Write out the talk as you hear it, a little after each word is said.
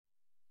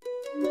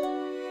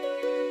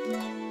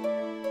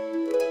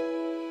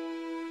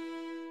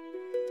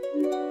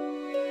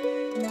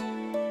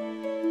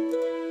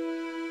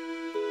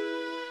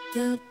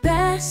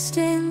best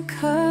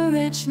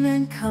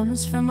encouragement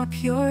comes from a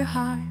pure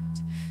heart,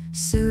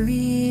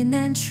 serene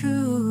and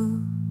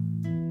true.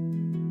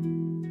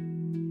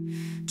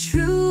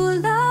 True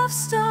love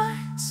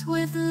starts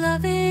with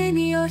loving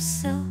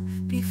yourself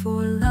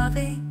before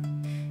loving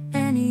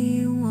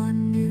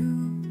anyone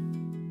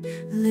new.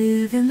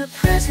 Live in the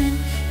present,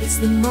 it's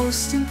the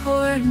most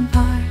important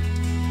part.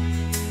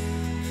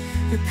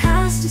 The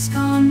past is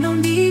gone, no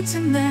need to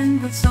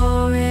mend what's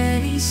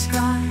already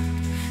scarred.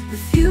 The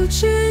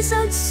future's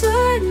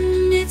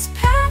uncertain, its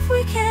path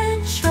we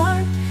can't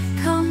chart.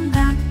 Come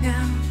back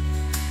now,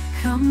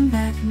 come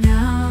back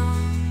now.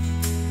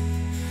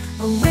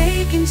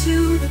 Awaken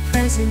to the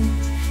present,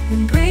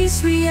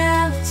 embrace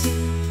reality,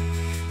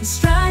 and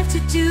strive to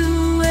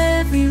do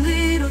every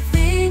little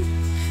thing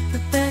the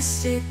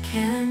best it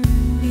can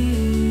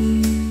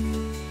be.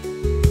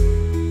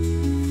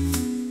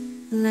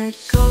 Let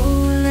go,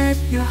 let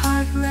your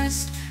heart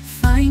rest,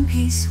 find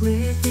peace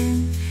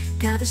within.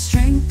 Gather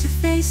strength to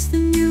face the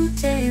new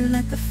day,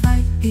 let the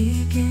fight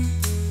begin.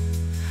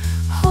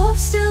 Hope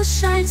still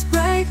shines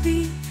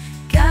brightly,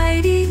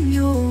 guiding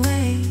your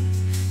way.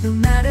 No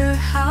matter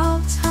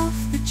how tough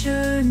the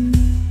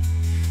journey,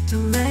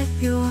 don't let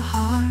your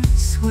heart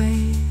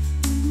sway.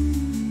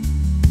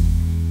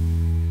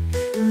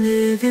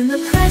 Live in the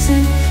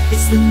present,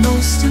 it's the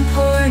most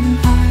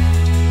important part.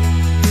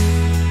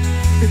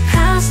 The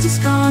past is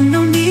gone,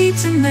 no need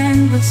to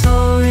mend what's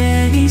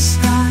already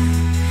scarred.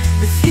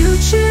 The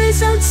future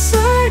is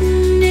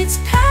uncertain, its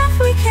path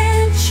we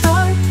can't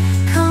chart.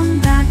 Come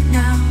back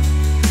now,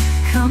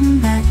 come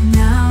back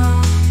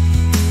now.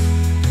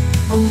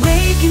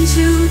 Awaken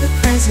to the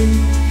present,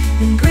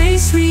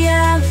 embrace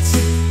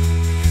reality,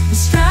 and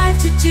strive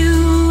to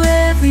do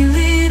every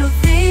little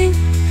thing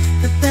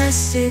the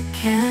best it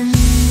can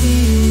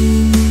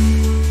be.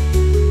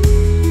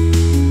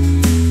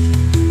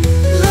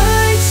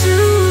 Learn to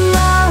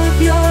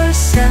love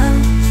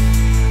yourself,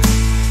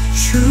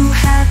 true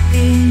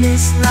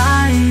happiness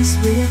lies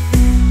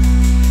within.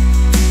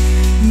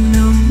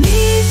 No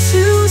need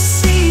to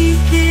seek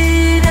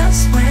it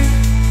elsewhere,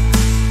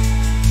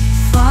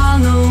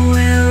 follow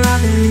where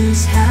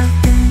others have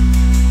been.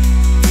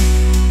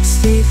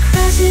 Stay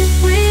present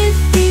with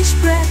each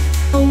breath,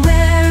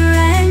 aware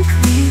and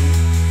clear,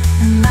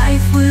 and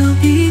life will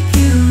be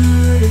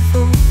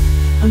beautiful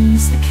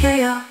amidst the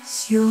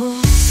chaos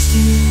you'll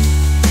steer.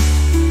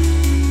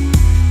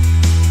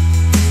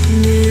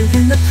 Live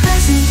in the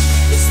present,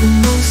 it's the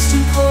most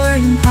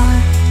important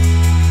part.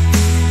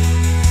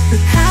 The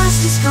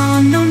past is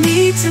gone, no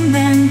need to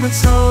mend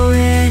what's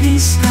already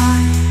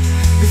scarred.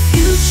 The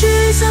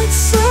future's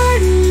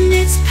uncertain,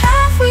 its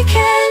path we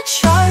can't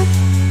chart.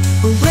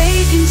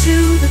 Awaken to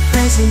the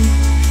present,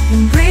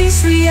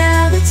 embrace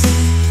reality,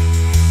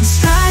 and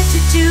strive to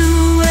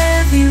do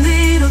every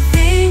little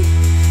thing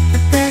the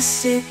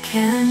best it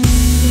can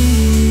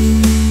be.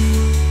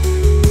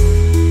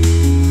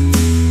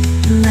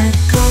 Let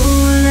go,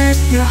 let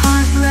your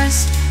heart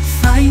rest,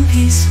 find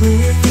peace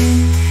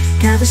within.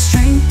 Gather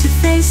strength to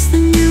face the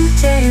new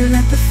day,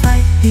 let the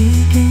fight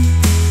begin.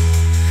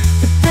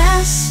 The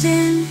best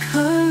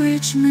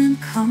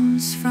encouragement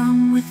comes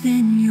from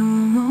within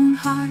your own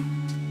heart.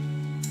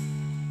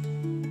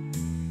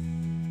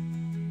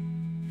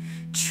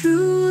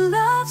 True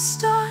love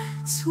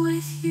starts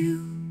with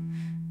you,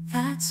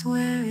 that's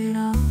where